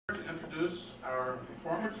introduce our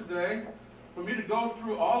performer today. For me to go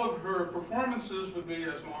through all of her performances would be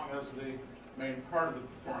as long as the main part of the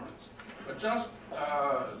performance. But just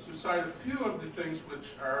to cite a few of the things which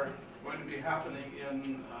are going to be happening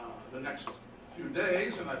in the next few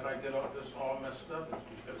days, and if I get this all messed up,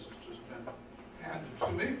 it's because it's just been handed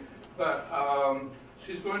to me. But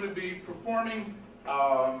she's going to be performing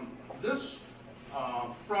this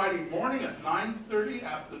Friday morning at 9:30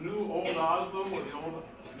 at the new Old Oslo, or the old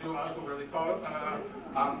New Oslo, whatever they call it,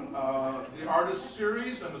 on the Artist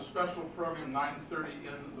Series, and a special program 9:30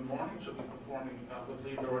 in the morning. She'll be performing with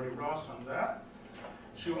Lee Doherty Ross on that.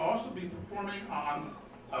 She'll also be performing on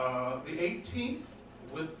the 18th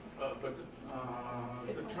with the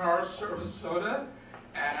guitar Soda.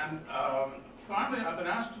 And finally, I've been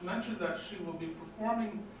asked to mention that she will be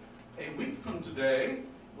performing a week from today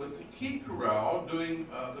with the Key Chorale, doing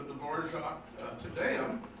the Dvorak Te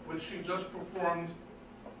Deum, which she just performed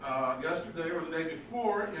yesterday or the day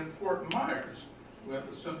before in Fort Myers with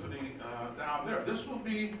the symphony down there. This will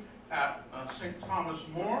be at St. Thomas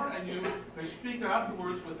More, and you may speak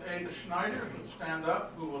afterwards with Ada Schneider, who will stand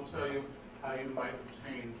up, who will tell you how you might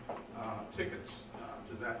obtain tickets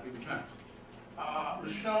to that event.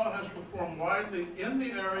 Michelle has performed widely in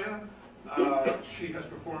the area. She has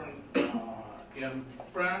performed in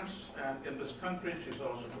France and in this country. She's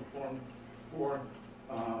also performed for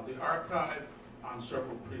the archive on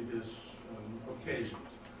several previous occasions.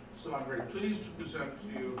 So I'm very pleased to present to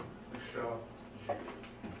you Michelle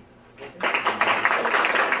Giglio.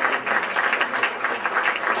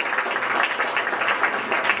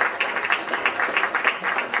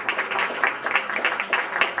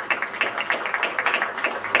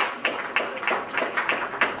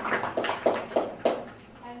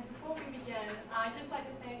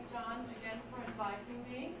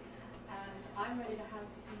 I'm ready to have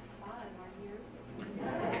some fun, are you?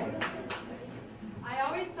 I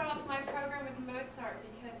always start off my program with Mozart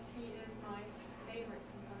because he is my favorite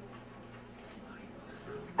composer.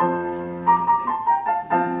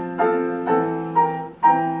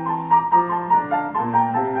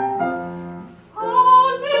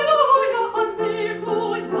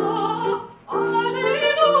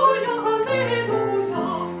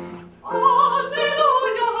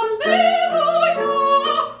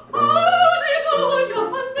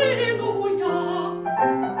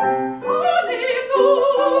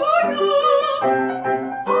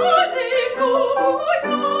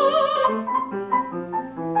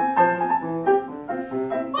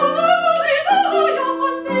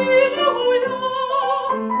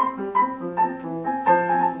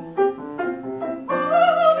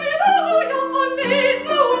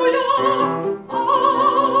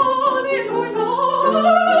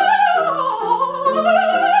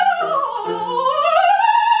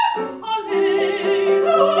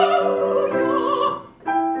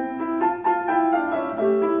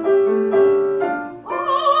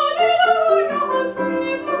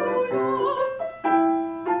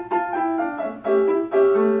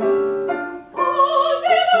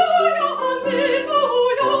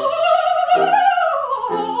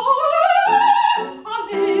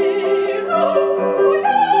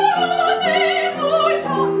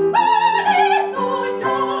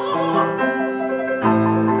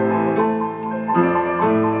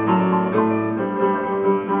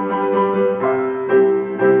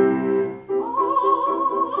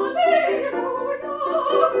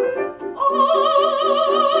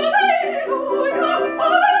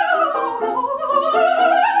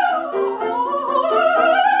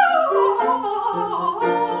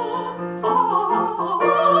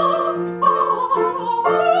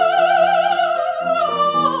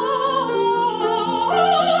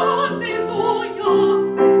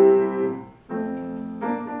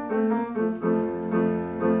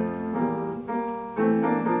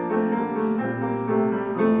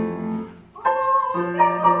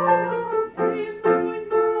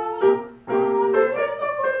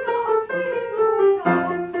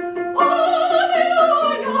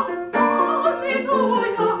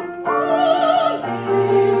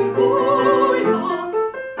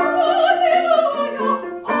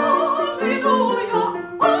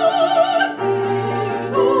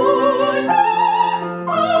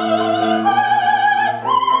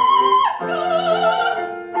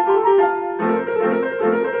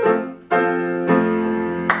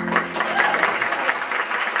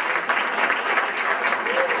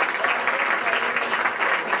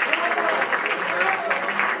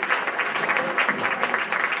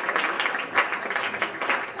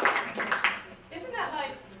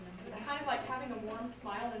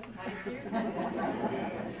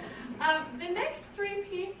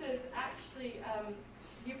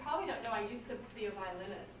 know, I used to be a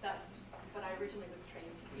violinist. That's what I originally was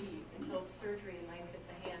trained to be until surgery and I hit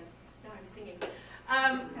the hand. Now I'm singing.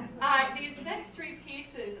 These next three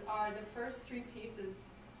pieces are the first three pieces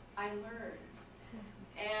I learned.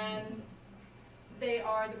 And they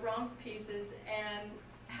are the Brahms pieces. And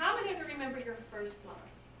how many of you remember your first love?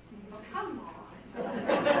 Oh, come on. Come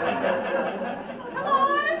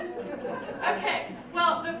on. Okay,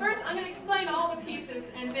 well, the first, I'm going to explain all the pieces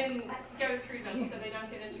and then go through them so they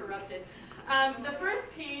don't get interrupted. The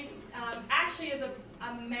first piece actually is a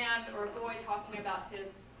man or a boy talking about his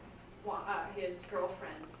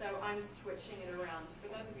girlfriend. So I'm switching it around. For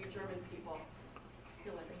those of you German people,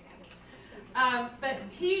 you'll understand. But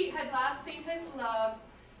he had last seen his love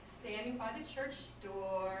standing by the church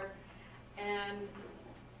door, and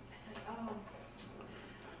I said, oh,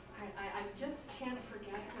 I just can't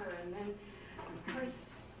forget her. And then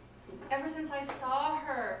ever since I saw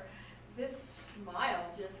her, this smile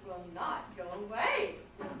just will not go away.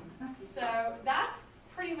 So that's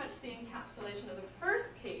pretty much the encapsulation of the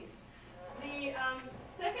first piece. The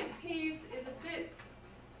second piece is a bit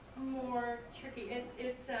more tricky.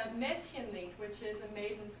 It's a Madchenlied, which is a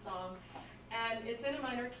Maiden song, and it's in a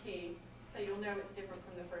minor key, so you'll know it's different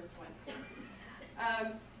from the first one.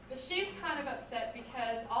 But she's kind of upset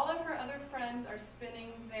because all of her other friends are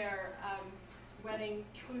spinning their wedding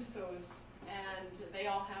trousseaux, and they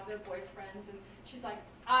all have their boyfriends, and she's like,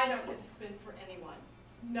 I don't get to spin for anyone.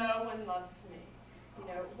 No one loves me. You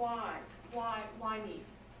know, why me?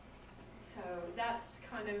 So that's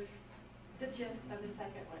kind of the gist of the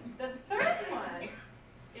second one. The third one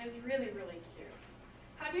is really, really cute.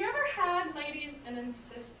 Have you ever had, ladies, an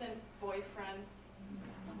insistent boyfriend?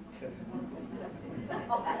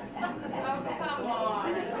 Oh, come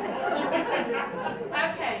on.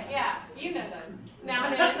 Okay, yeah, you know those.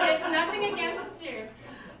 Now, it's nothing against you.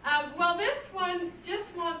 Well, this one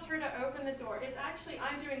just wants her to open the door. It's actually,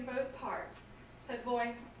 I'm doing both parts. So the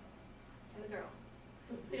boy and the girl.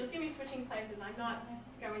 So you'll see me switching places. I'm not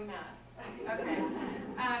going mad. Okay.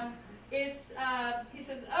 He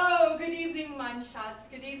says, oh, good evening, mein Schatz.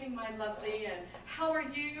 Good evening, my lovely. And how are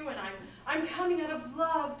you? And I'm coming out of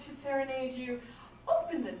love to serenade you.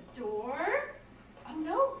 Open the door. Oh,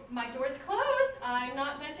 no, my door's closed. I'm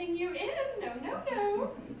not letting you in. No, no,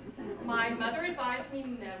 no. My mother advised me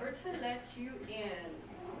never to let you in.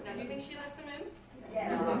 Now, do you think she lets him in?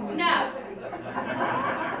 Yeah. No.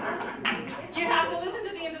 You have to listen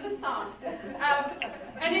to the end of the song.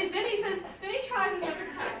 Then he tries another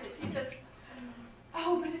tactic. He says,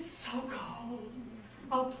 oh, but it's so cold.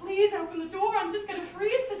 Oh, please open the door. I'm just going to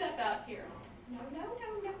freeze to death out here. No, no,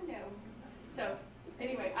 no, no, no. So,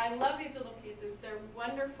 anyway, I love these little pieces. They're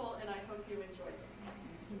wonderful, and I hope you enjoy them.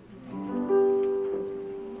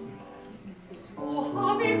 So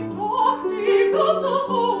hab ich doch die ganze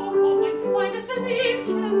Woche mein feines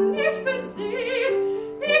Liebchen nicht gesehen.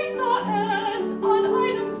 Ich sah es an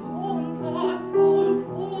einem Sonntag wohl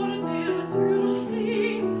vor der Tür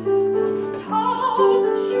stehen. Das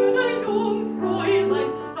 1000 schöne Jungfräulein,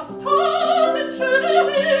 das 1000 schöne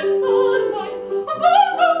Hitzelein. Oh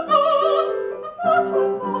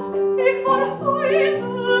Gott, ich war heute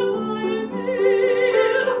bei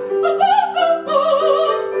mir. Oh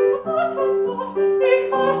Gott,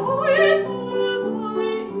 ich war heute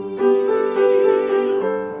bei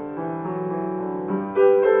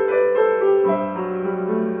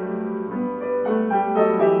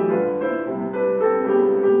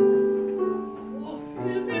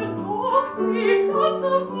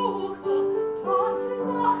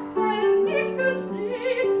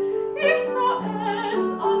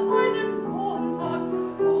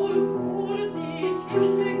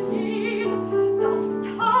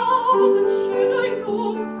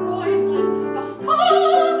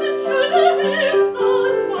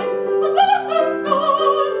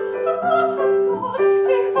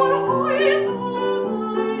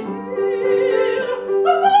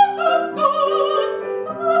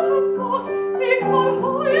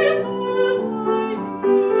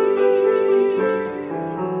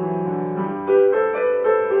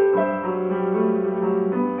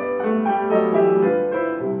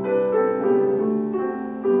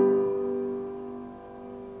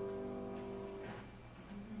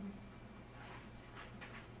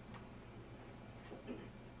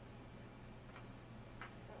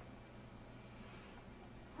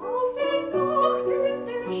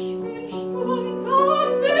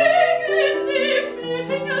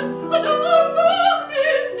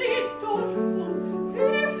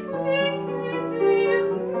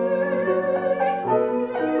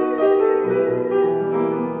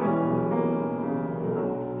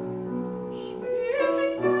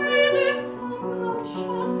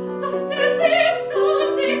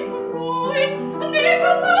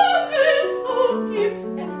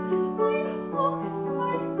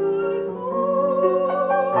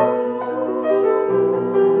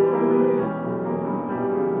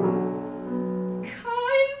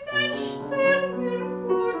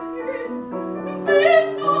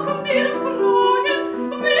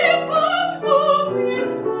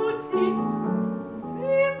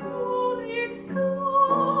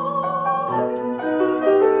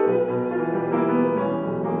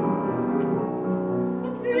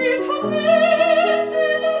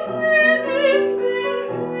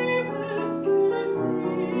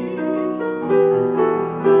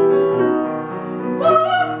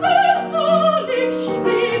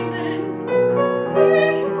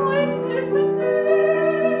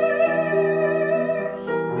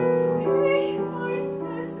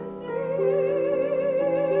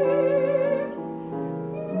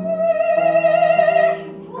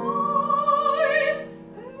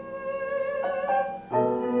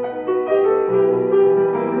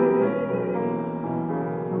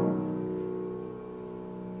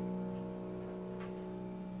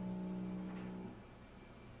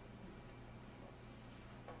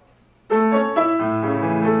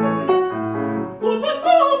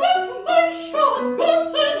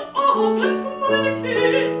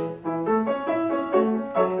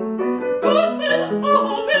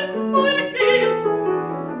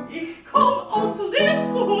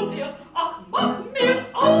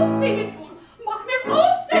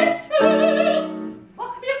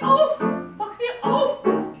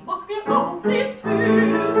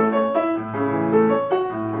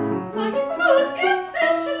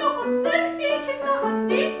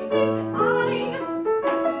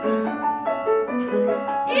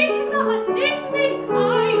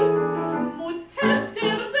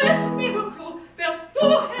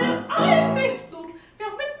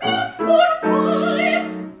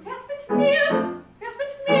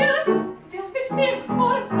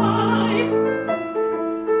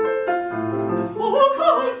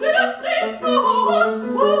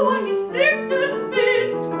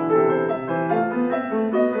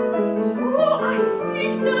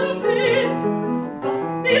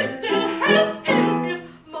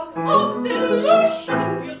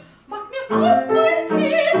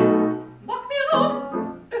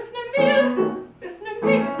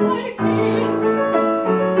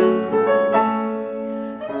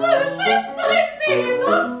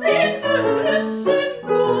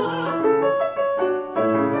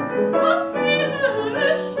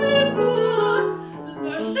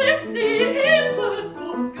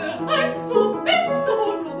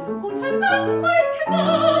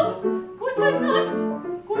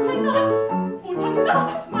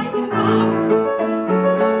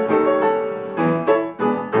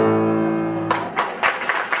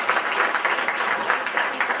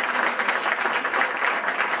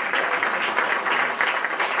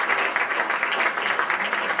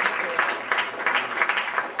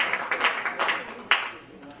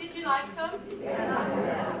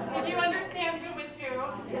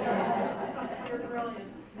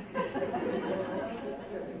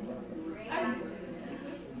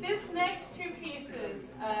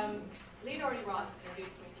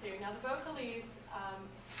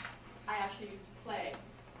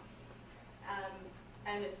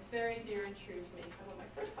and it's very dear and true to me because I won my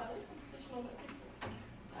first violin competition on my piece.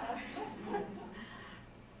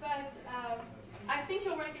 But I think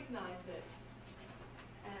you'll recognize it,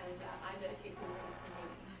 and I dedicate this piece to you.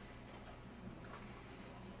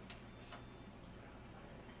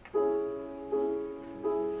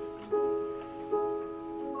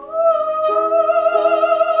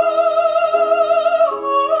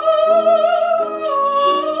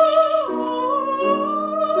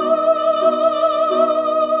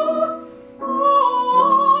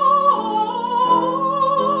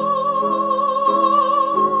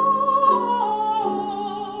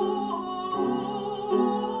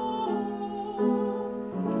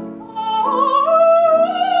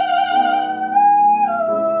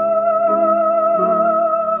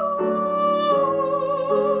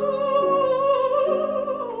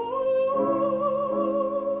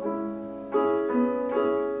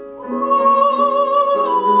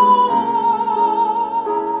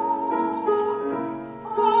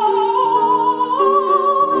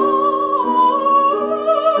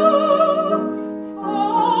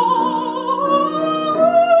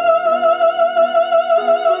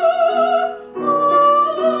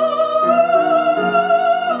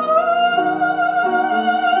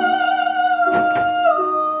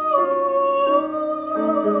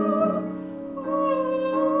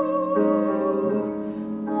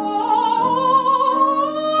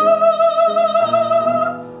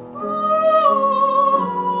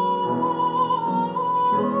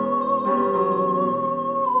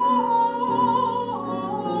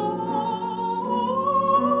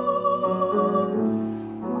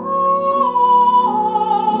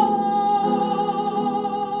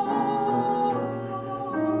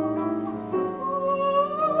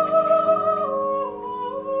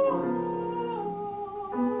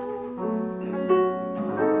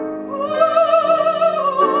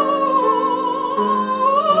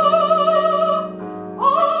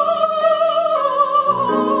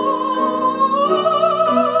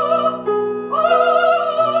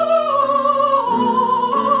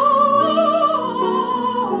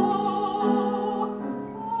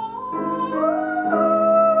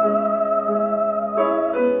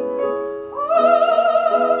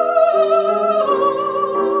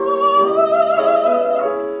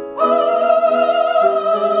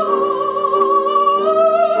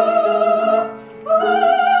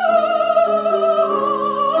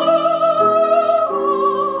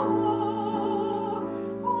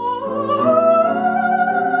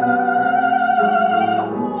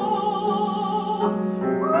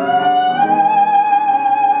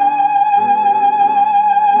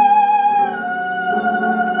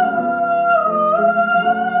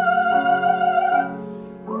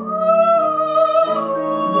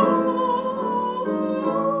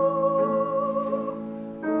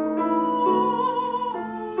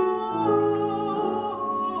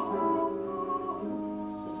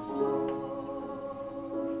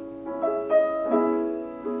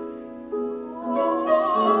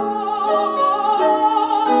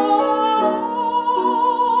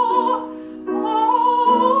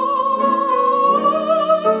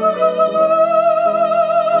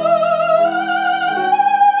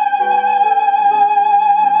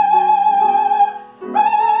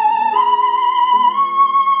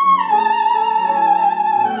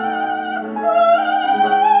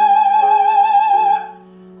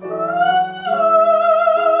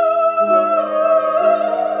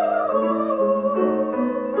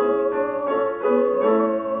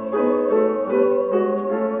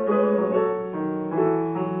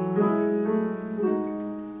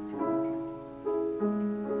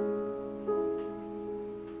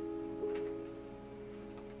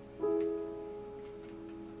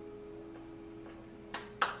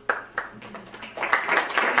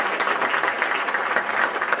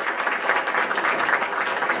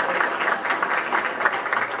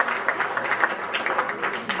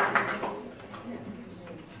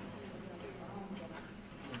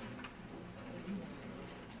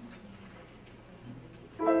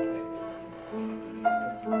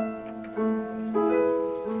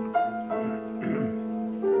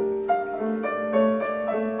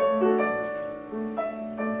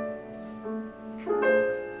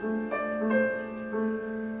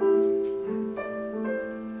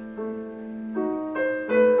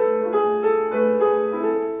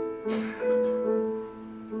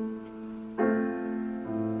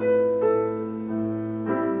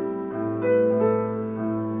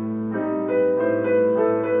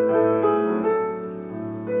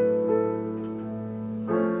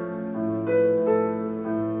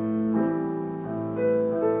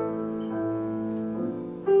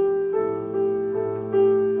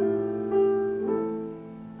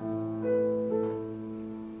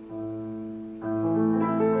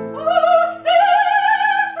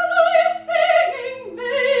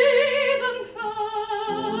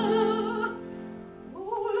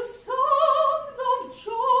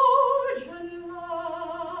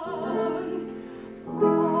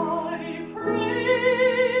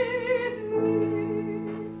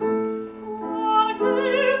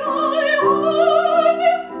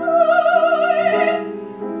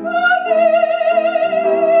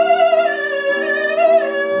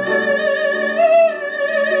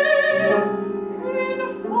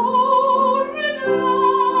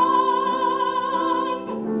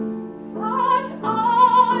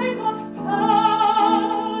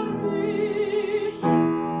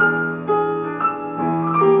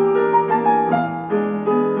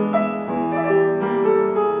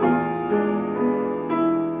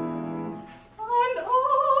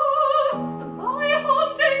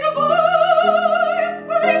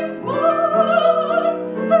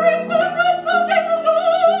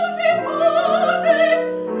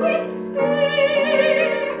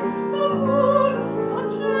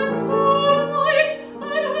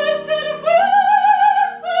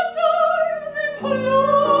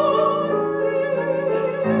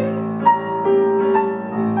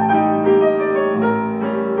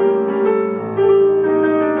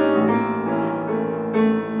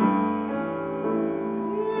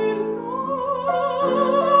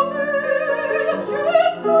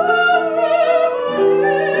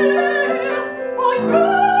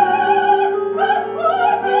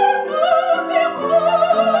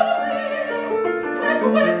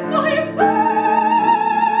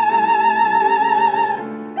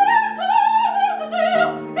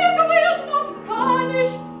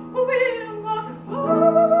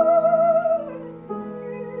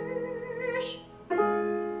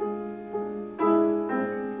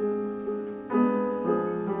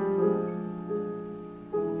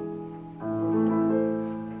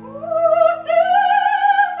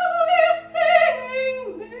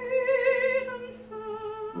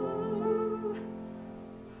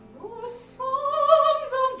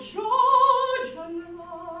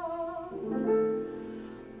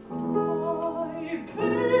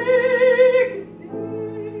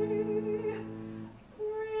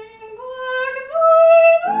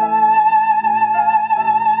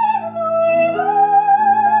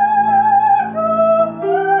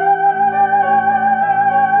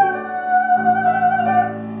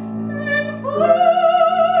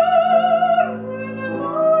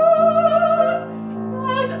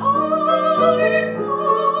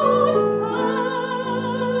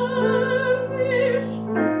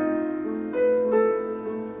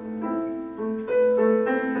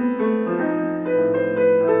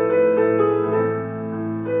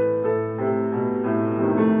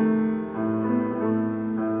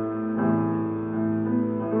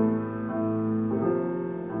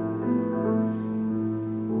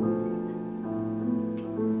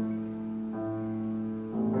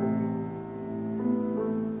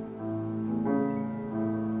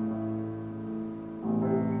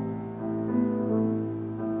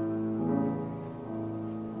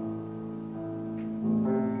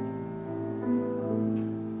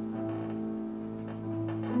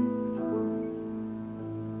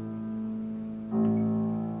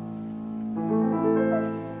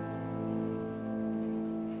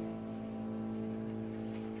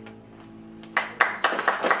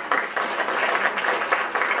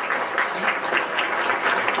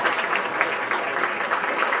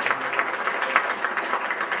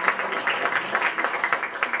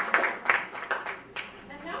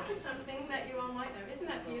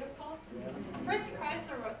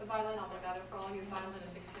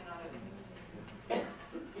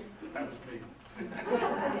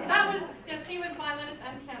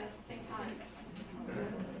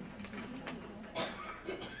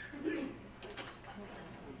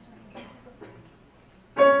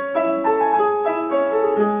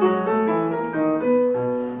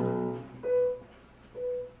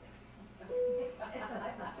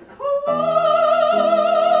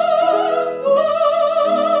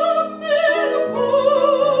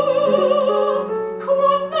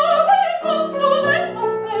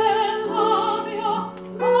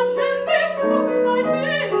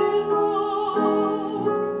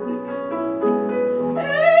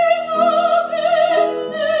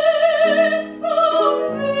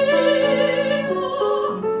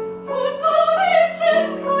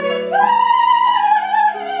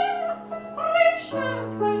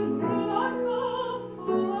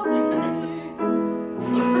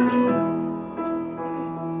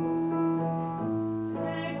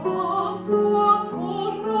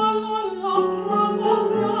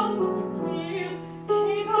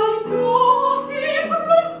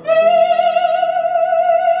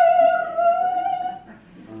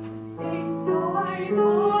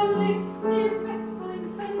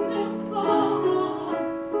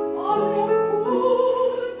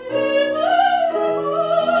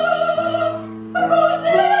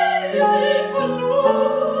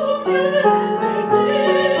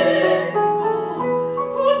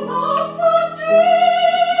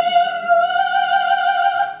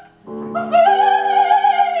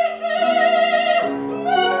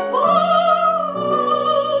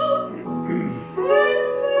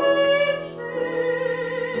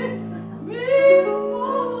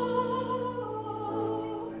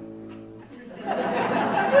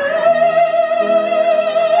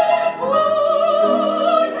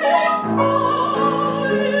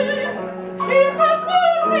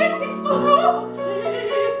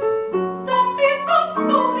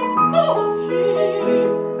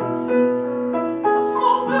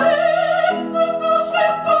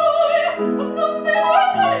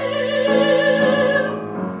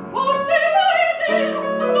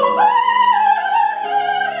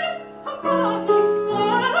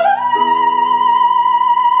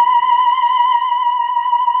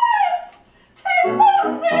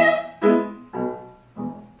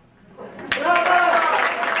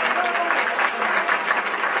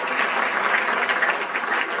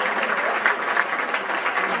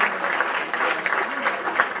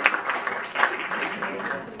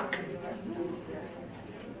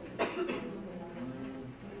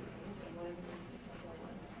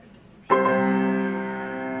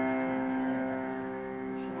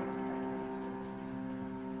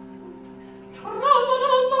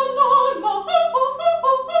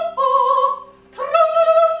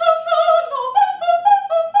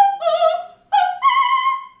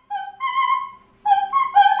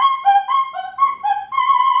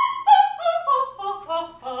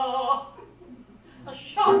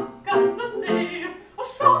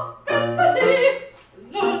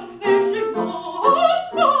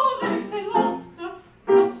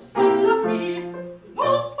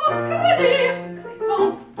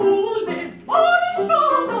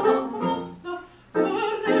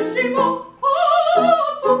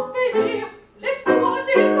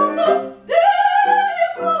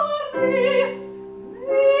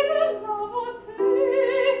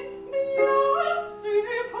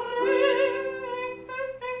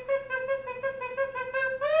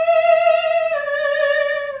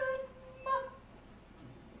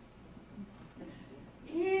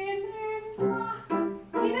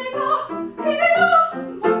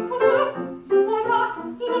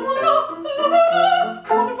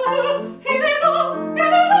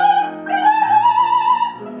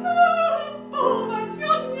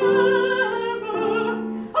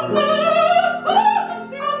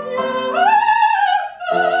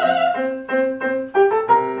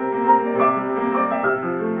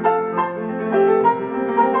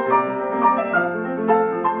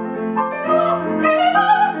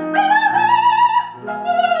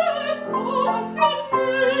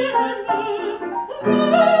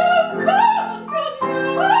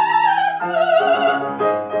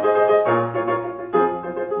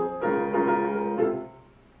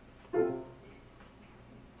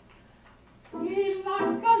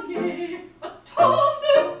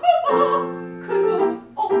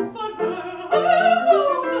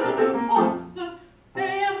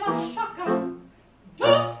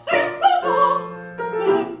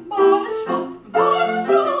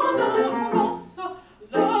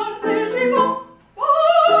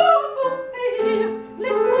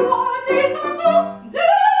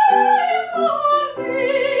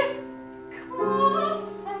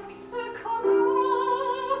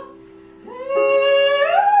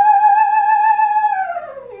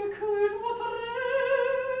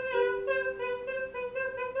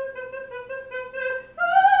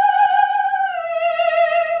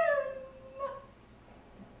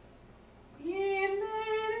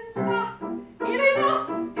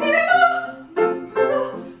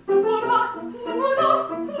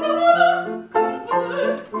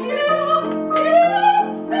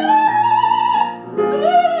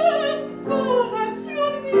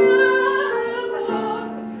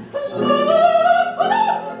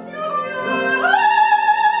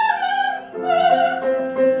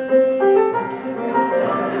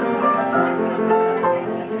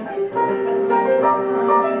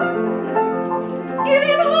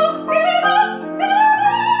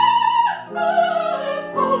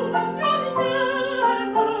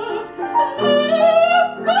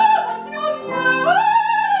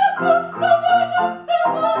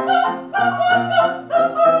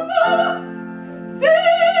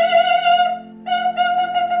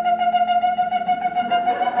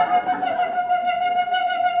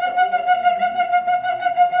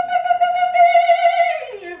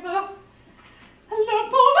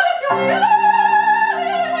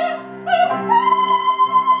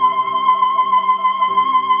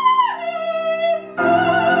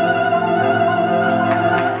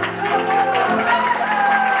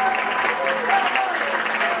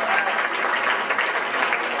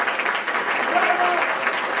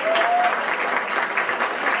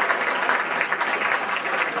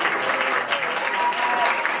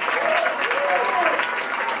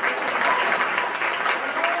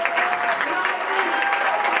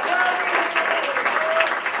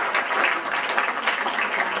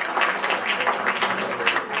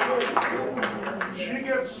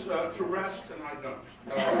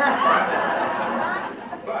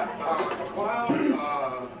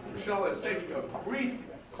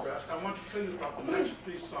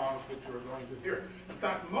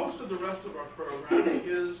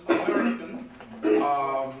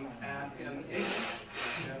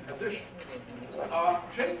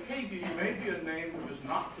 Heggie may be a name who is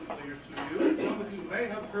not familiar to you. Some of you may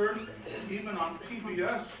have heard, even on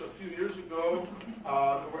PBS a few years ago,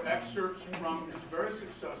 there were excerpts from his very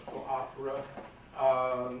successful opera,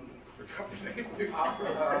 I forgot the name of the opera,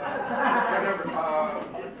 whatever.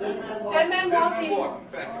 Dead Man Walking.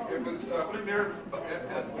 Thank you. It was premiered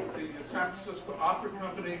at the San Francisco Opera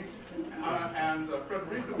Company, and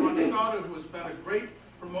Frederica von Stade, who has been a great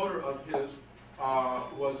promoter of his,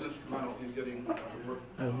 was instrumental in getting the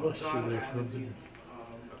work done, and he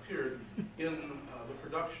appeared in the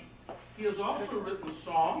production. He has also written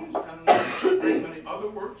songs and many other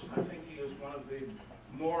works, and I think he is one of the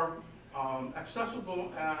more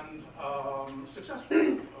accessible and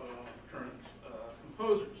successful current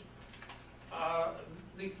composers.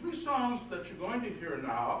 The three songs that you're going to hear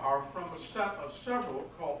now are from a set of several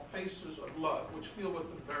called Faces of Love, which deal with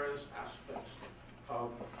the various aspects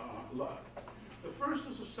of love. The first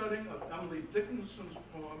is a setting of Emily Dickinson's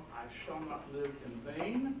poem, I Shall Not Live in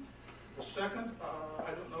Vain. The second,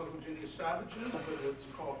 I don't know who Gini Savage is, but it's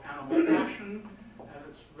called Animal Passion, and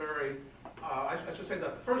it's very, I should say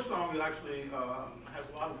that the first song actually has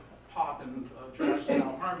a lot of pop and jazz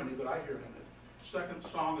style harmony that I hear in it. The second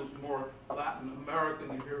song is more Latin American.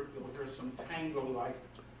 You'll hear some tango-like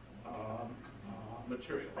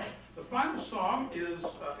material. The final song is,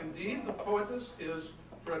 indeed, the poetess is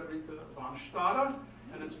Frederica von Stade,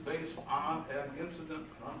 and it's based on an incident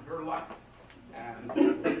from her life. And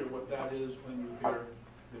you'll hear what that is when you hear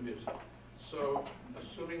the music. So,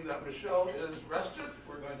 assuming that Michelle is rested,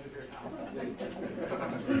 we're going to hear now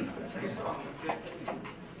the song.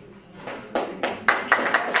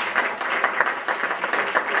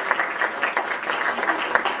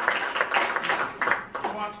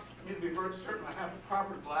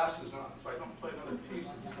 proper glasses on, so I don't play other pieces.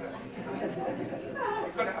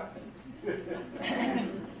 It could happen.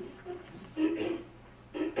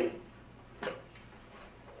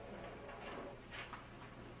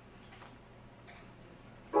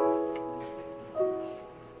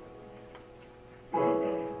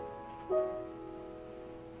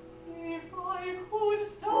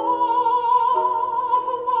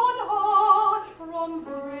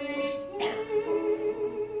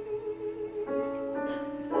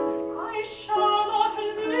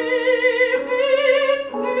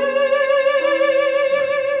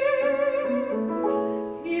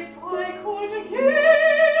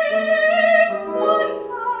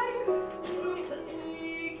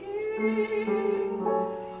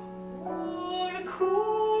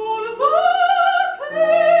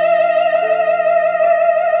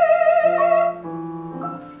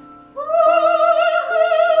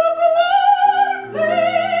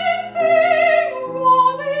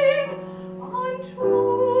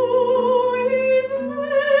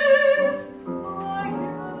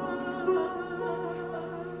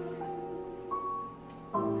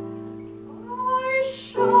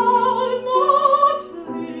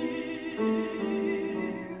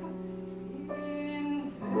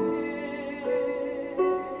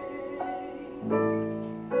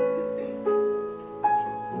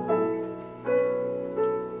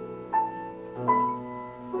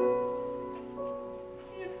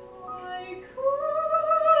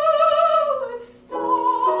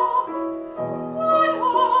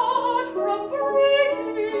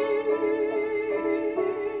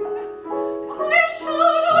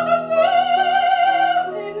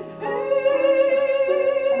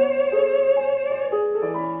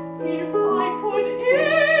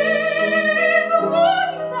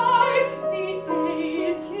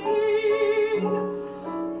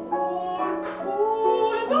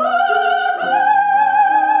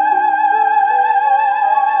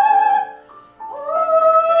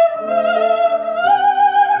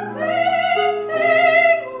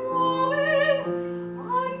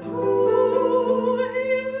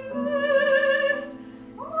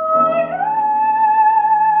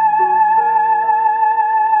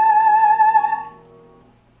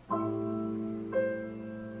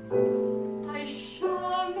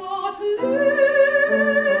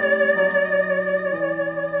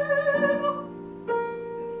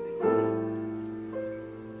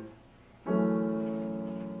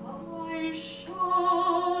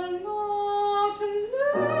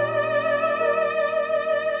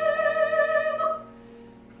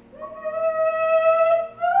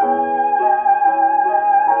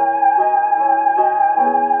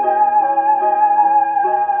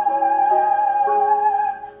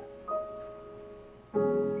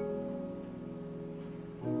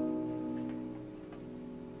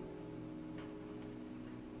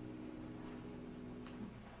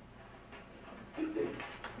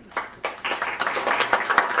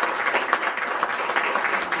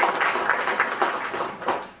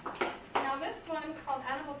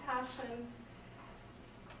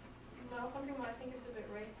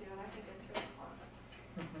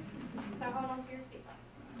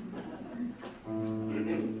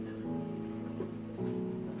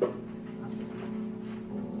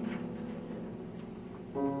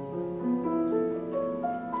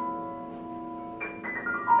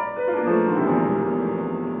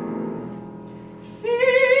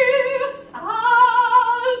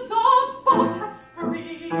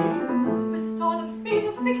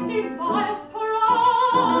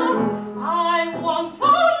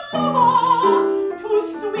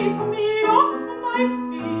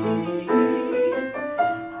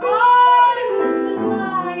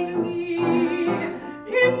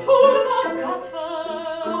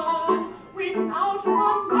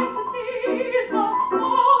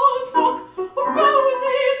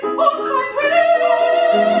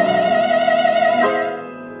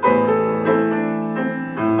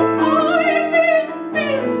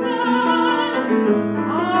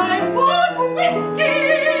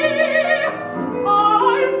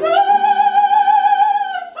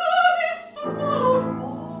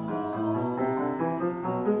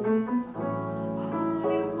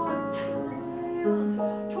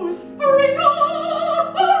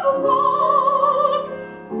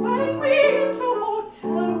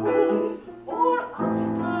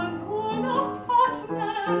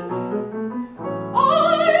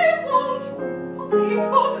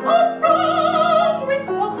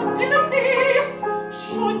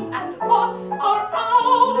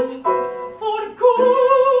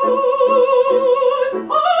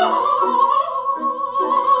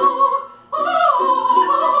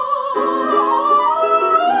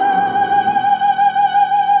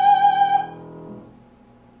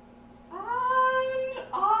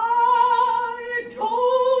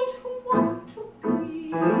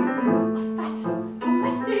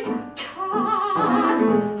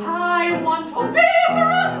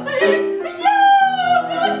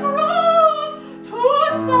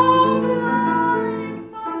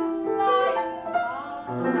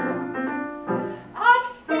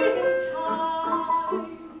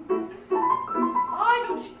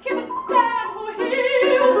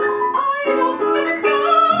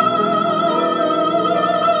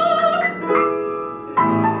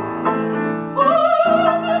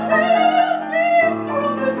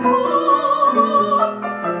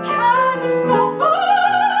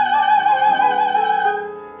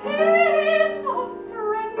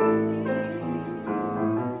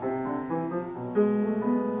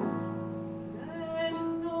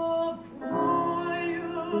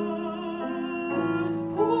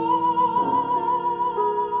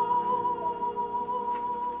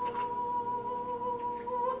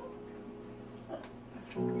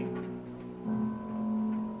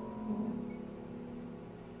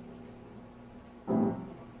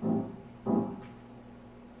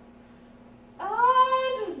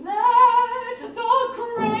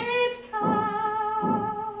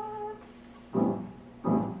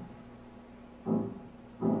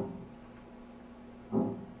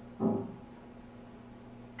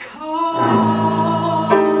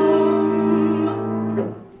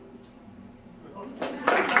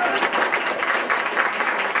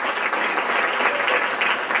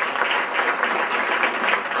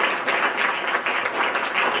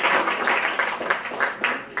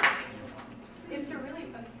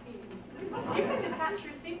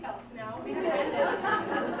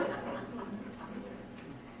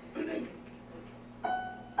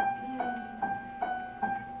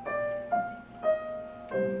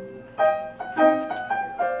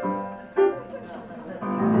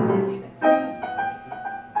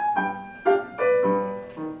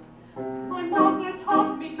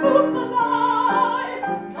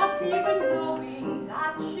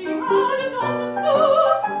 She added on the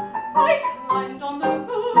soup. I climbed on the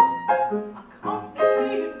roof. A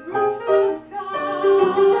complicated route to the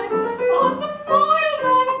sky. But the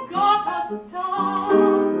fireman got us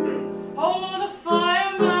down. Oh, the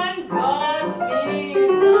fireman got me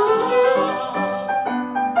down.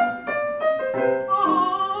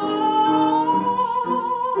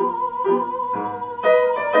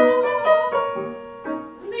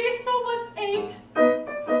 Lisa was 8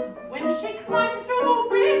 when she climbed through the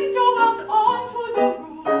window out onto the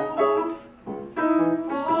roof.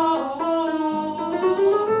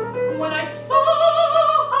 When I saw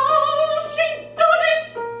how she'd done it,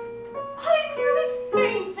 I nearly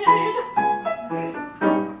fainted.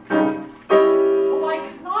 So I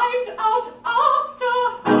climbed out after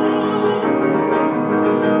her.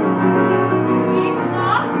 Lisa,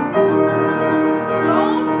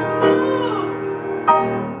 don't move.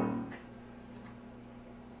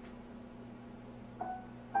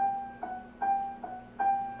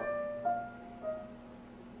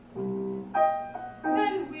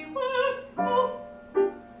 Then we were both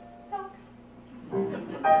stuck.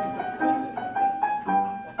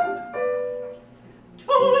 2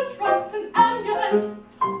 trucks, an ambulance,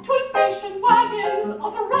 2 station wagons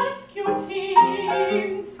of the rescue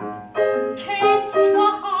teams came to the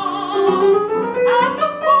house, and the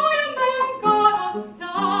fireman got us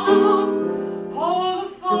down. Oh, the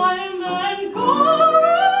fireman got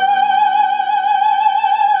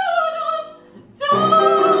us down.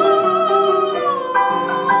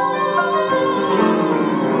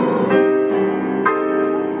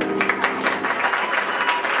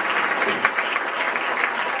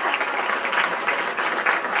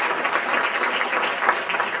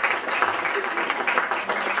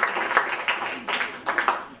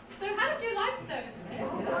 So how did you like those?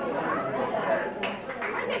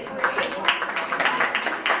 Aren't they great?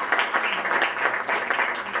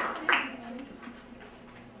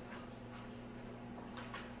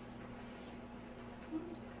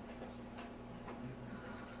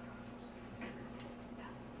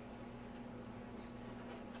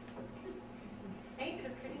 Painted are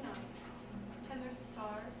pretty nice. And there's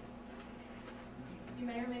stars. You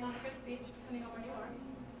may or may not get the beach, depending on where you are.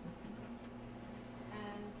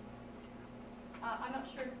 And I'm not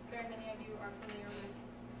sure if very many of you are familiar with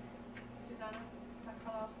Susannah.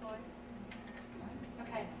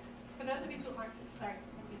 Okay. For those of you who aren't, sorry.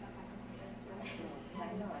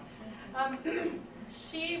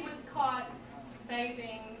 She was caught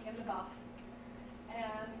bathing in the Buff,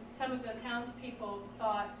 and some of the townspeople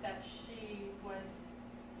thought that she was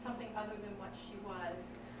something other than what she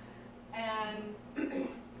was. And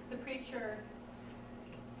the preacher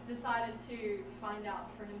decided to find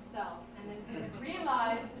out for himself, and then he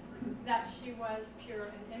realized that she was pure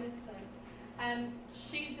and innocent. And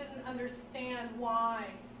she didn't understand why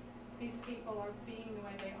these people are being the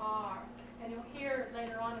way they are. And you'll hear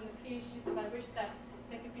later on in the piece, she says, I wish that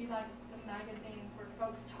they could be like the magazines where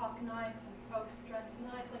folks talk nice and folks dress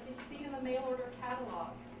nice, like you see in the mail order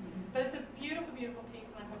catalogs. But it's a beautiful, beautiful piece,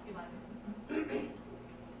 and I hope you like it.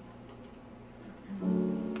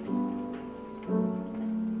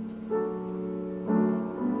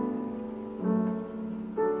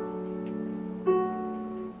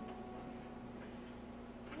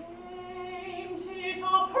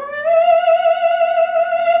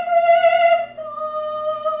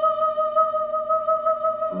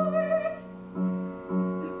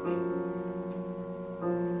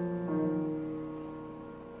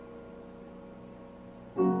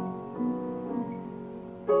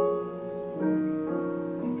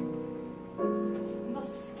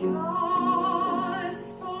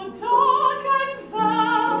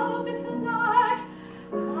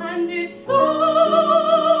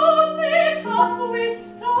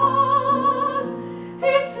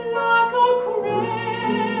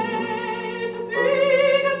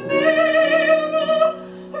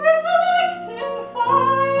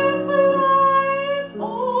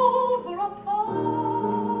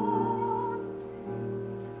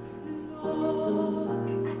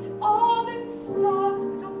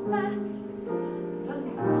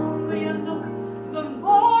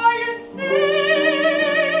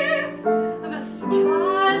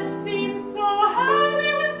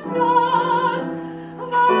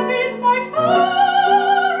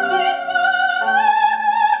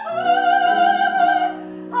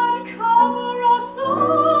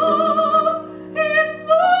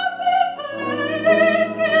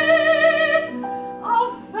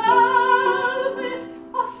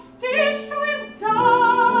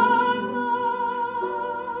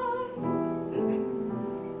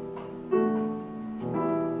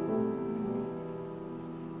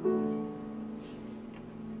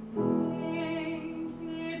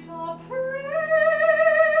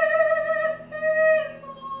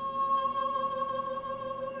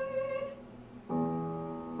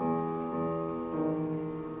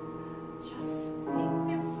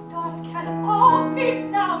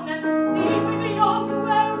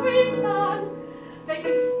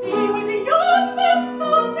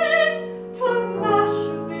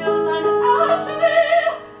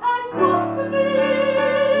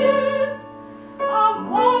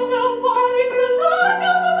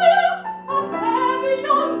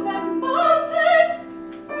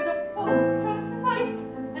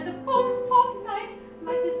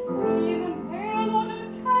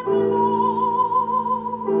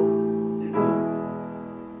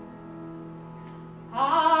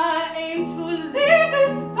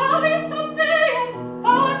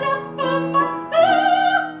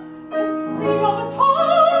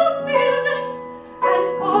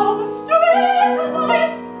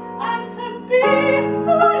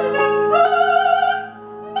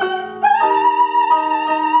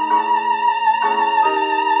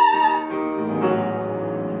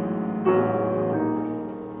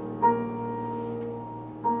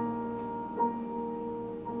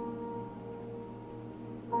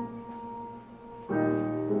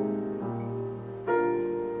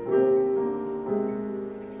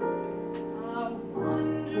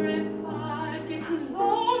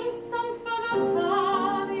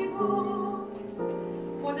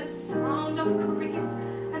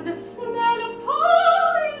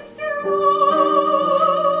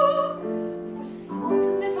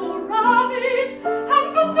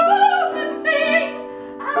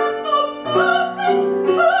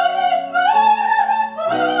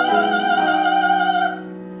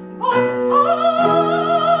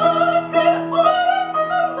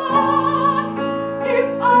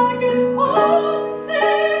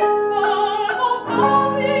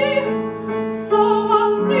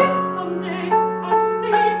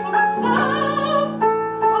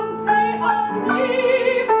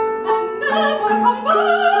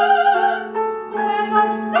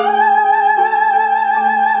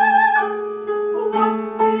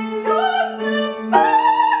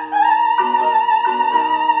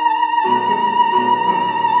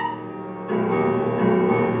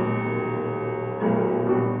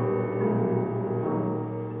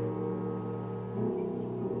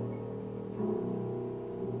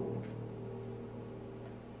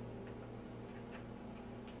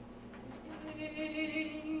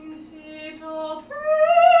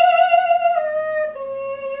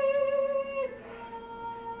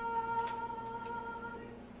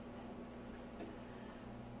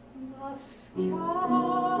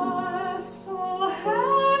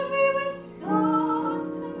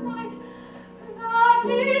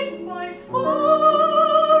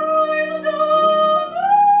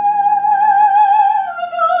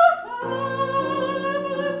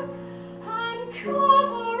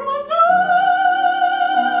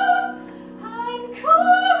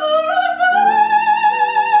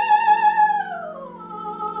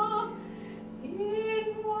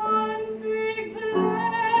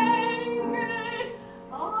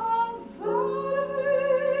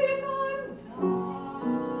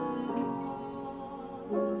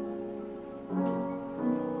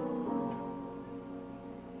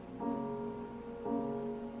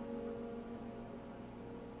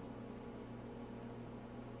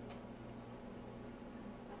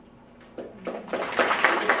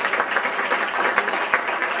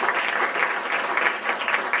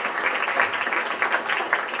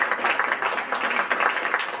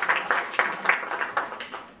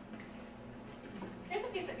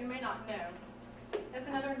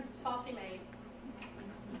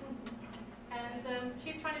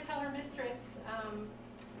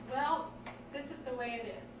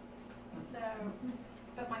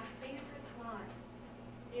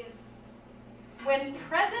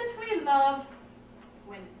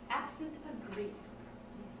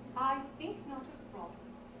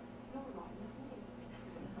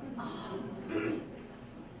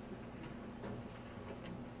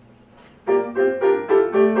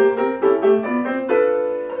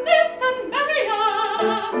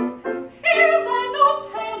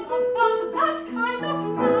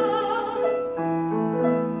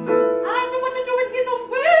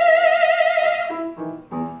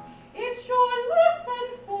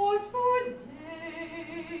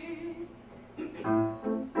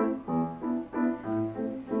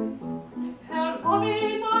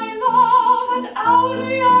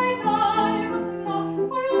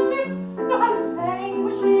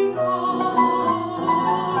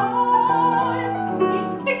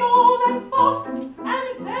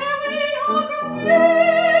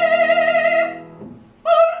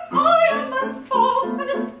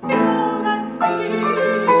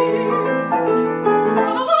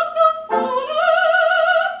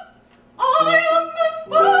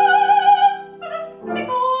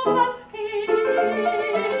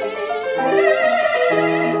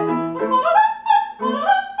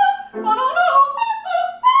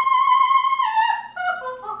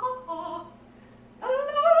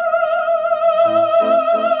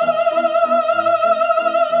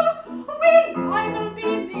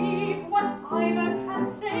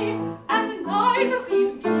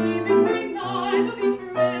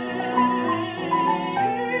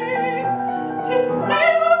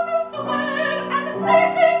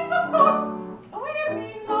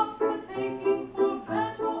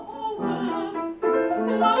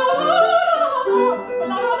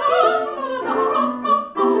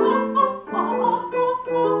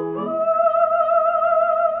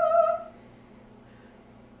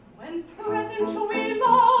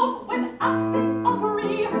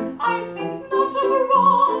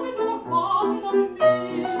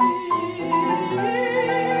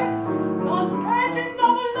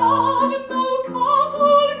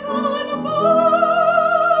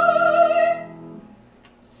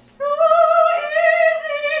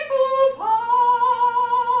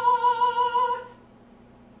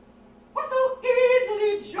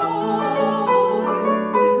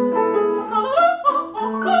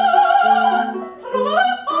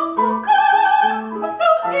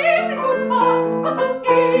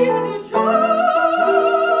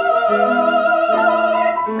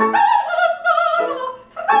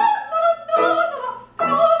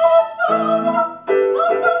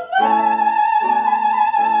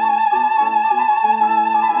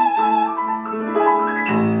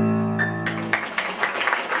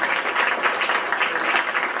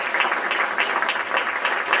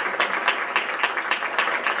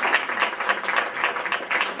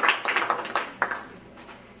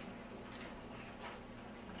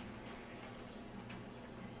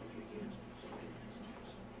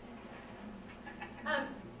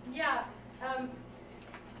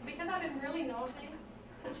 Because I've been really naughty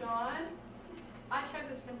to John, I chose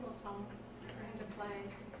a simple song for him to play.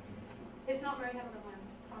 It's not very heavily one,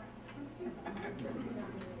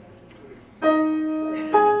 I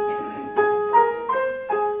promise.